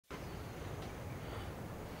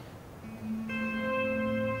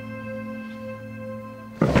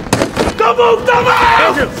Don't move! Don't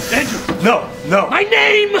move! Andrew! No, no! My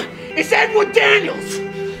name is Edward Daniels!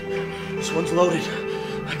 This one's loaded.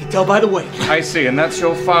 I can tell by the weight. I see, and that's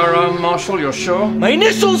your firearm, Marshal, you're sure? My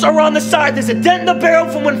initials are on the side. There's a dent in the barrel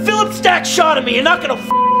from when Philip Stack shot at me. You're not gonna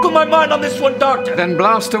with my mind on this one, Doctor. Then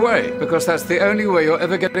blast away, because that's the only way you're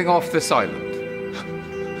ever getting off this island.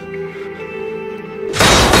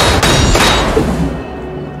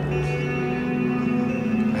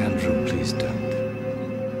 Andrew, please don't.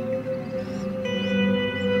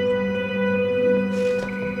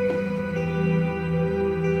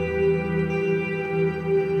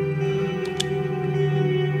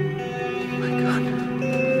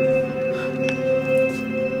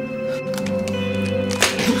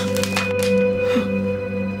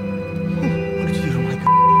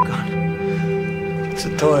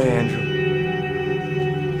 Toy, Andrew.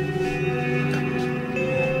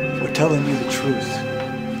 We're telling you the truth.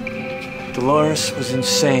 Dolores was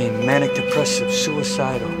insane, manic depressive,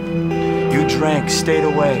 suicidal. You drank, stayed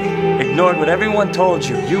away, ignored what everyone told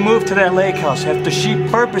you. You moved to that lake house after she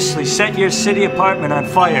purposely set your city apartment on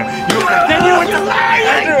fire. You continued to lie!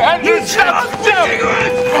 Andrew, stop!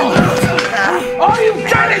 All you've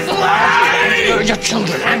done is lie! Your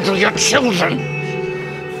children, Andrew, your children!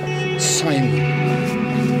 Simon.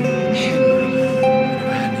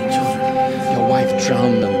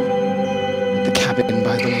 Drowned them at the cabin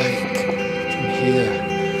by the lake. From here,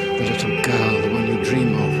 the little girl, the one you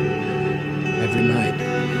dream of every night.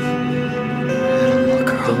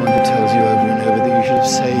 The one who tells you over and over that you should have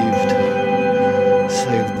saved her.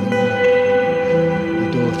 Saved them all. Your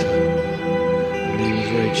daughter. Her name is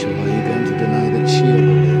Rachel. Are you going to deny that she ever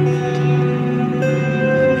lived?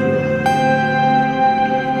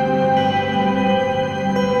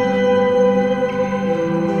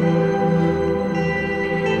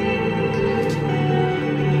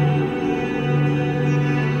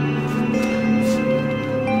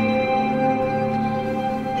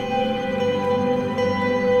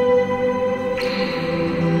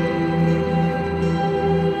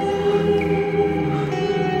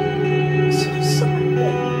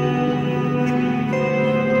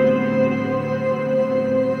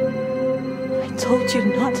 I told you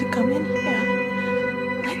not to come in here.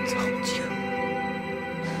 I told you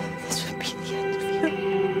this would be the end of you.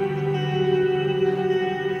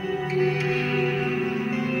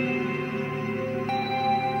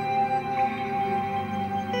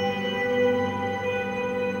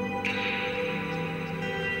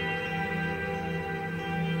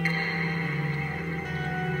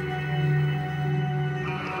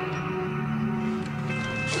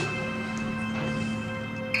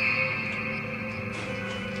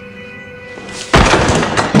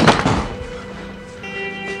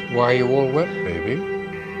 Why are you all wet, baby?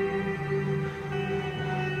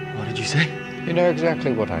 What did you say? You know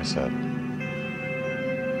exactly what I said.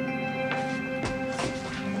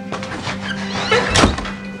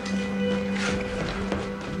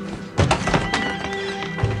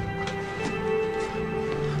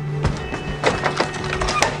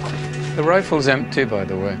 The rifle's empty, by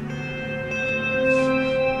the way.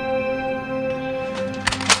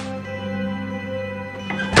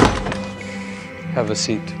 Have a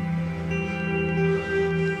seat.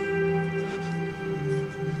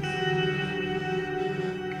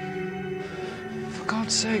 For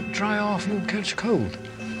God's sake, dry off, you'll catch a cold.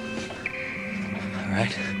 All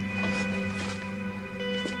right.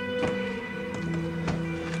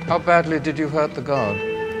 How badly did you hurt the guard?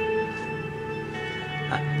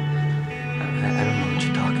 I don't know what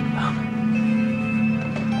you're talking about.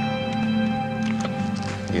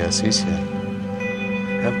 Yes, he's here.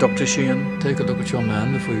 Have Dr. Sheehan take a look at your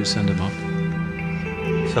man before you send him up.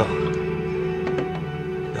 So,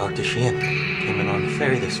 Dr. Sheehan came in on the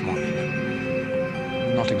ferry this morning.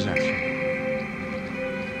 Not exactly.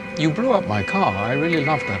 You blew up my car. I really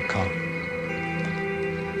loved that car.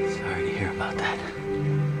 Sorry to hear about that.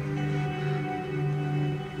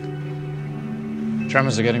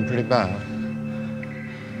 Tremors are getting pretty bad.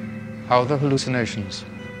 How are the hallucinations?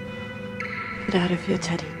 Get out of here,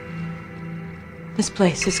 Teddy. This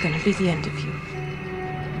place is going to be the end of you.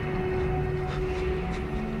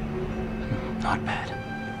 Not bad.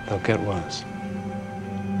 They'll get worse.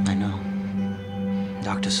 I know.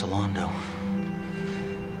 Dr. Solando.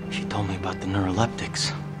 She told me about the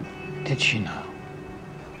neuroleptics. Did she know?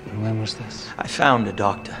 And when was this? I found a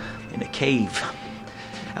doctor in a cave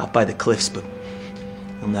out by the cliffs, but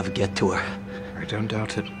we'll never get to her. I don't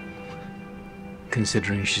doubt it,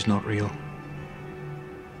 considering she's not real.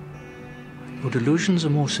 Your delusions are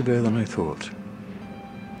more severe than I thought.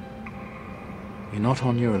 You're not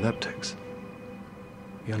on neuroleptics.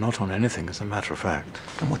 You're not on anything, as a matter of fact.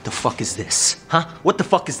 And what the fuck is this? Huh? What the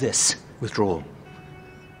fuck is this? Withdrawal.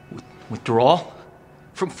 Withdrawal?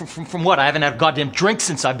 From what? I haven't had a goddamn drink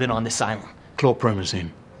since I've been on this island.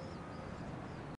 Chlorpromazine.